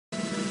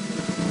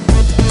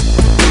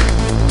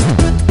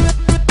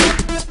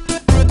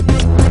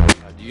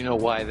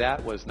know why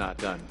that was not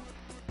done.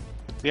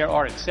 There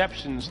are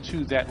exceptions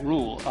to that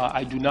rule.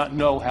 I do not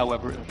know,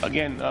 however,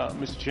 again,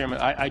 Mr. Chairman,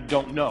 I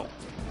don't know.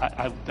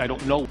 I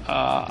don't know.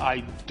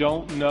 I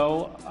don't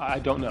know. I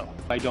don't know.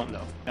 I don't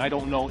know. I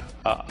don't know.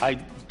 I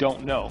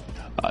don't know.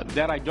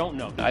 That I don't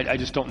know. I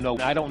just don't know.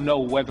 I don't know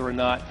whether or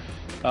not.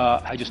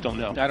 I just don't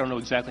know. I don't know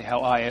exactly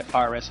how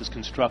IRS has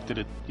constructed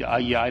it.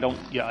 I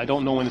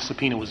don't know when the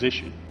subpoena was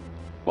issued.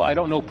 Well, I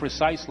don't know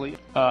precisely.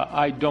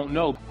 I don't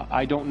know.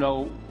 I don't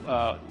know.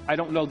 I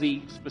don't know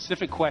the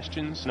specific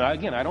questions. Now,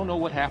 again, I don't know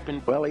what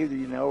happened. Well, either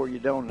you know or you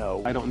don't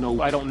know. I don't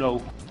know. I don't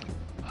know.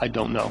 I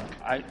don't know.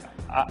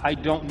 I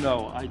don't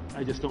know.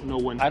 I just don't know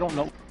when. I don't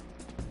know.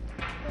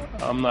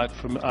 I'm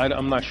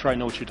not sure I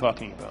know what you're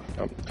talking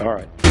about. All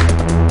right.